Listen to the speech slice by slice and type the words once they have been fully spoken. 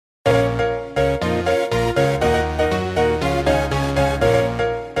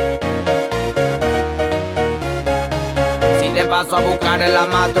paso a buscar en la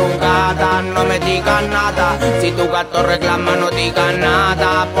madrugada, no me digas nada. Si tu gato reclama, no digas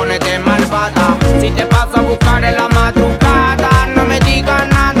nada, ponete malvada. Si te paso a buscar en la madrugada, no me digas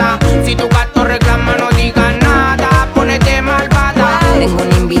nada. Si tu gato reclama, no digas nada, ponete malvada. Tengo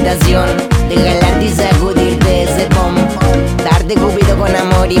una invitación de jalarte y sacudirte ese pom. Darte cupido con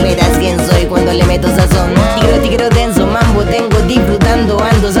amor y verás quién soy cuando le meto sazón. Tigro, tigro denso, mambo tengo disfrutando,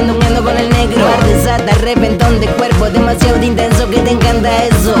 ando sanduqueando con el negro. Desata, reventón